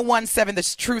 the 1017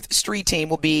 The Truth Street team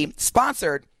will be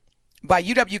sponsored by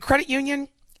UW Credit Union,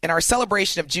 and our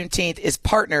celebration of Juneteenth is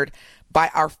partnered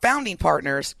by our founding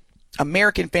partners,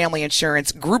 American Family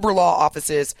Insurance, Gruber Law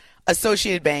Offices,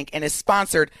 Associated Bank, and is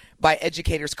sponsored by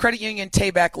Educators Credit Union,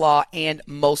 Tayback Law, and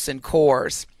Molson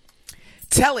Coors.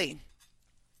 Telly.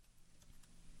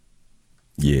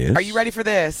 Yes. Are you ready for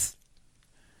this?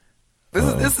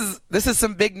 This is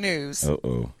some big news.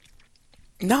 Uh-oh.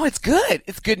 No, it's good.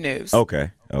 It's good news.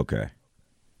 Okay.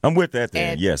 I'm with that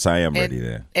then. Yes, I am ready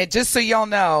then. And just so y'all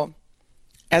know,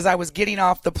 as I was getting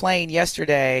off the plane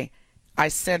yesterday, I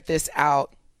sent this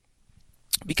out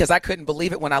because I couldn't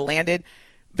believe it when I landed.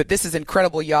 But this is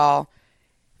incredible, y'all.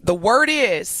 The word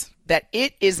is that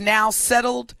it is now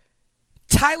settled.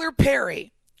 Tyler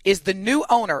Perry is the new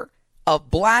owner of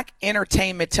Black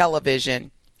Entertainment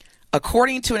Television.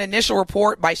 According to an initial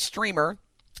report by Streamer,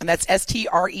 and that's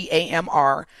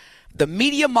STREAMR, the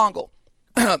media mogul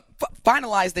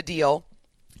finalized the deal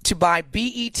to buy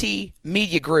BET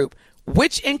Media Group,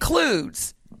 which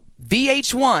includes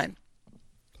VH1,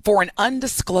 for an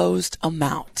undisclosed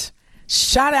amount.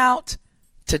 Shout out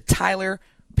to Tyler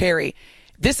Perry.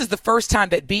 This is the first time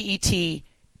that BET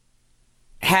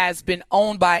has been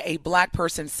owned by a black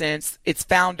person since its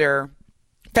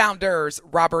founders,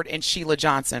 Robert and Sheila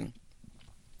Johnson.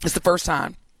 It's the first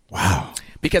time. Wow.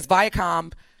 Because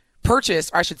Viacom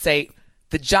purchased, or I should say,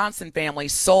 the Johnson family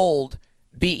sold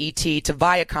BET to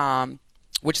Viacom,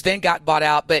 which then got bought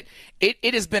out. But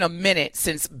it has been a minute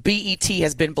since BET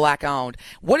has been black owned.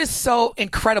 What is so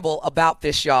incredible about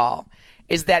this, y'all,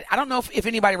 is that I don't know if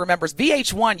anybody remembers,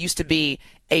 VH1 used to be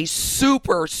a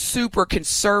super, super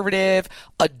conservative,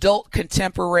 adult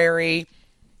contemporary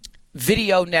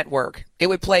video network. It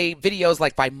would play videos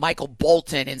like by Michael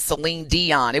Bolton and Celine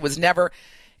Dion. It was never,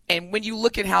 And when you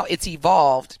look at how it's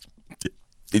evolved.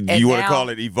 You want to call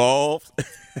it evolved?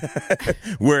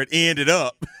 Where it ended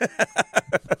up.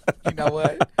 You know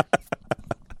what?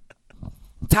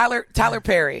 Tyler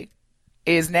Perry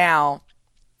is now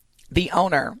the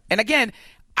owner. And again,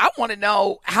 I want to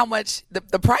know how much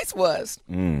the price was.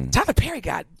 Tyler Perry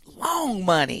got long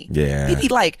money. Yeah. He'd be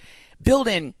like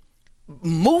building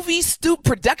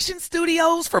production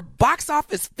studios for box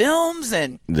office films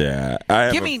and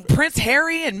giving Prince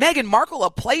Harry and Meghan Markle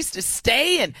a place to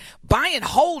stay and buying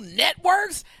whole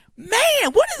networks.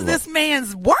 Man, what is this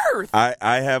man's worth? I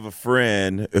have a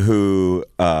friend who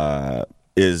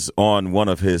is on one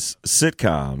of his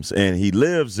sitcoms, and he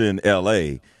lives in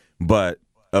L.A., but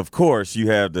of course you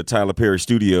have the Tyler Perry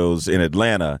Studios in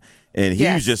Atlanta, and he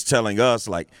was just telling us,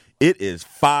 like, it is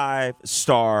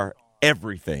 5-star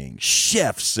everything,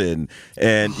 chefs and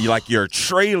like your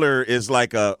trailer is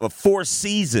like a 4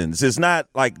 seasons. It's not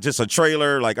like just a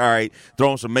trailer like, all right,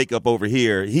 throwing some makeup over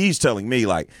here. He's telling me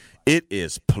like it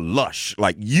is plush.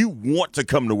 Like you want to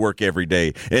come to work every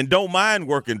day and don't mind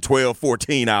working 12,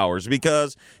 14 hours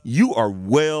because you are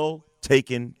well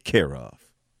taken care of.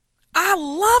 I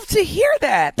love to hear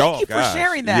that. Thank you for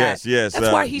sharing that. Yes.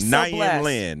 That's why he's so blessed.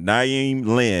 Naeem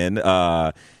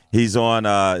Lynn. He's on.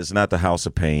 It's not the House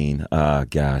of Pain.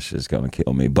 Gosh, it's gonna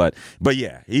kill me. But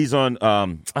yeah, he's on.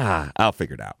 I'll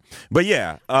figure it out. But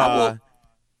yeah, I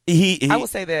will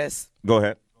say this. Go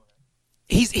ahead.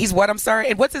 He's what? I'm sorry.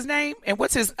 And what's his name? And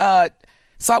what's his?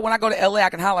 So when I go to LA, I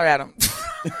can holler at him.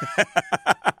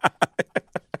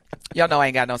 Y'all know I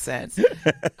ain't got no sense.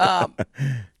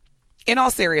 In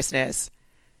all seriousness,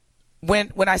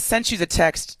 when I sent you the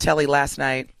text, Telly, last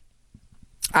night,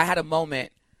 I had a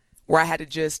moment where I had to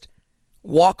just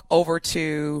walk over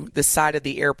to the side of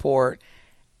the airport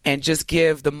and just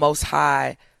give the Most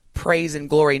High praise and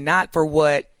glory, not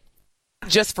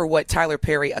just for what Tyler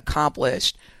Perry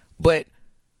accomplished, but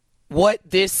what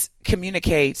this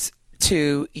communicates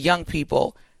to young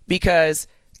people, because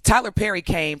Tyler Perry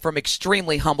came from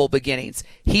extremely humble beginnings.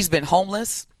 He's been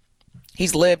homeless.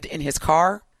 He's lived in his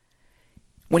car.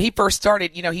 When he first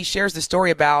started, he shares the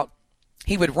story about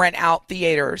he would rent out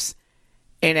theaters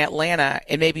in Atlanta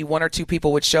and maybe 1 or 2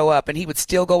 people would show up and he would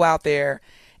still go out there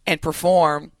and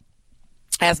perform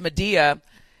as Medea.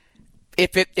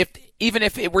 Even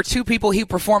if it were 2 people, he'd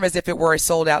perform as if it were a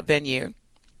sold out venue.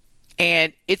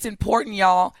 And it's important,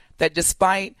 y'all, that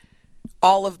despite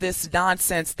all of this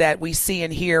nonsense that we see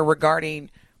and hear regarding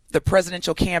the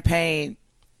presidential campaign,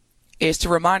 is to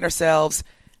remind ourselves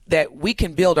that we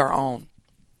can build our own.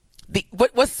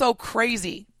 What's so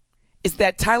crazy is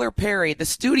that Tyler Perry, the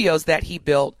studios that he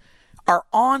built, are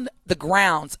on the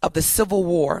grounds of the Civil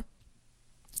War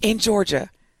in Georgia,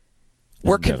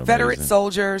 where Confederate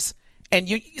soldiers and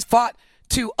you fought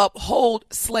to uphold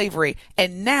slavery.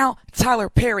 And now Tyler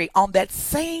Perry, on that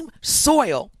same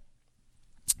soil,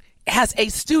 has a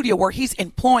studio where he's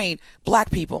employing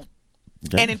black people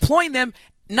and employing them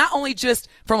not only just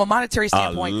from a monetary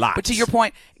standpoint, but to your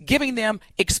point, giving them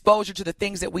exposure to the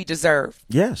things that we deserve.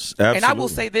 Yes, absolutely. And I will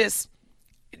say this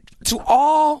to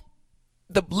all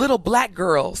the little black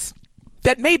girls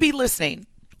that may be listening,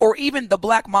 or even the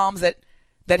black moms that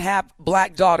have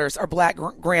black daughters or black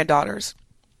granddaughters.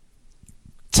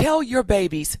 Tell your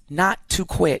babies not to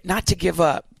quit, not to give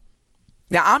up.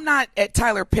 Now, I'm not at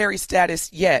Tyler Perry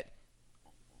status yet.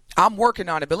 I'm working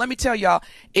on it. But let me tell y'all,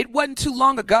 it wasn't too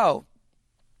long ago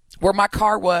where my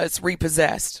car was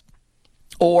repossessed,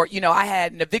 or, I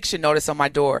had an eviction notice on my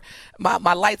door.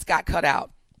 My lights got cut out.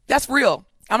 That's real.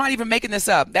 I'm not even making this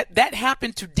up. That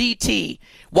happened to DT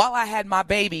while I had my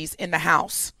babies in the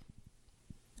house.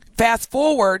 Fast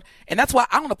forward, and that's why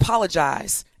I don't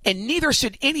apologize, and neither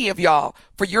should any of y'all,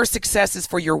 for your successes,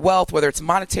 for your wealth, whether it's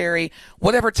monetary,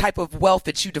 whatever type of wealth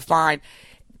that you define,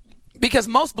 because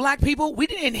most black people, we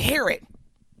didn't inherit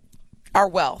our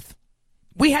wealth.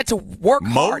 We had to work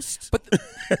hard. But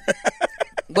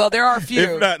well, there are a few.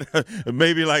 If not,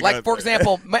 maybe for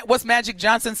example, what's Magic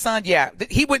Johnson's son? Yeah,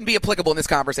 he wouldn't be applicable in this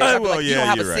conversation.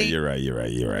 You're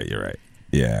right.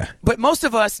 Yeah. But most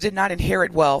of us did not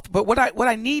inherit wealth. But what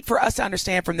I need for us to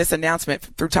understand from this announcement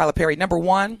through Tyler Perry, number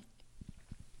one,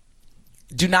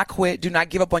 do not quit. Do not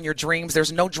give up on your dreams.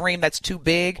 There's no dream that's too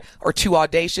big or too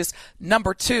audacious.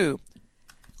 Number two,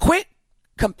 quit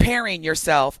comparing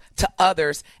yourself to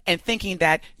others and thinking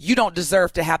that you don't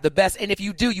deserve to have the best. And if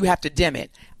you do, you have to dim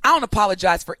it. I don't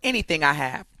apologize for anything I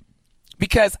have,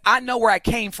 because I know where I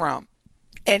came from.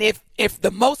 And if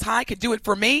the Most High could do it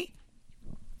for me,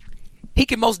 he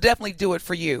can most definitely do it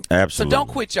for you. Absolutely. So don't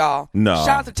quit, y'all. No. Shout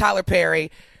out to Tyler Perry.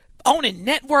 owning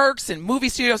networks and movie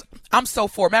studios. I'm so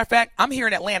for. Matter of fact, I'm here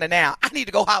in Atlanta now. I need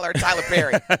to go holler at Tyler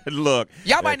Perry. Look.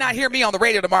 Y'all might not hear me on the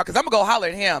radio tomorrow because I'm going to go holler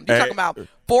at him. You talking about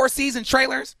 4-season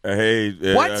trailers?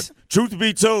 Hey, what? Truth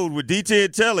be told with DT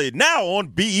and Telly, now on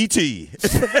BET.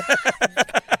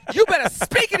 You better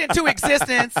speak it into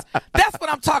existence. That's what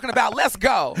I'm talking about. Let's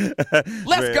go.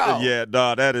 Let's go. Yeah,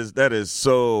 no, that is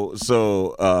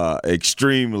so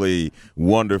extremely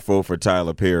wonderful for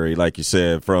Tyler Perry. Like you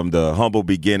said, from the humble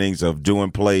beginnings of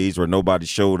doing plays where nobody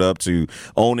showed up to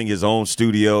owning his own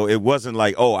studio. It wasn't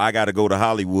like, oh, I got to go to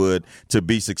Hollywood to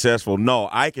be successful. No,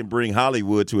 I can bring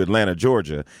Hollywood to Atlanta,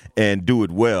 Georgia, and do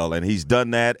it well. And he's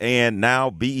done that. And now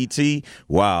BET,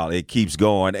 wow, it keeps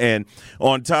going. And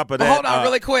on top of that, hold on,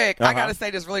 really quick. I got to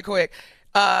say this really quick.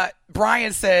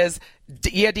 Brian says,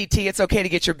 yeah, DT, it's okay to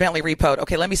get your Bentley repoed.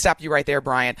 Okay, let me stop you right there,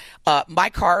 Brian. My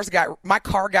car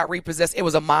got repossessed. It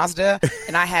was a Mazda,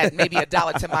 and I had maybe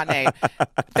 $1 to my name.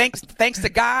 Thanks to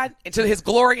God and to His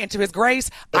glory and to His grace,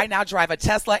 I now drive a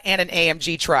Tesla and an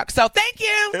AMG truck. So thank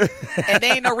you. And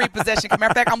there ain't no repossession. Matter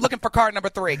of fact, I'm looking for car number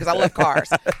 3 because I love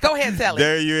cars. Go ahead, Telly.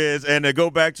 There you is. And to go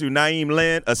back to Naeem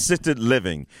Lynn, Assisted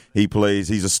Living.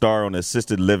 He's a star on the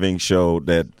Assisted Living show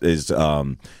that is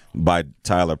by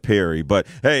Tyler Perry. But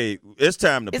hey, it's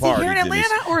time to party. Is he here in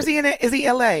Atlanta or is he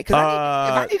LA? Because if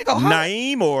I need to go home.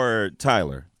 Naeem or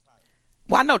Tyler?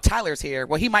 Well, I know Tyler's here.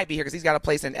 Well, he might be here because he's got a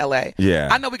place in L.A. Yeah.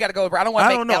 I know we got to go over. I don't want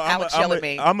to make Alex yell at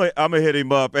me. I'm going to hit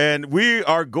him up. And we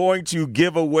are going to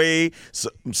give away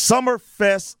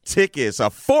Summerfest tickets, a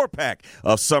 4-pack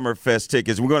of Summerfest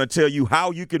tickets. We're going to tell you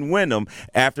how you can win them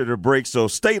after the break. So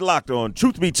stay locked on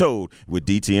Truth Be Told with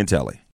DT and Telly.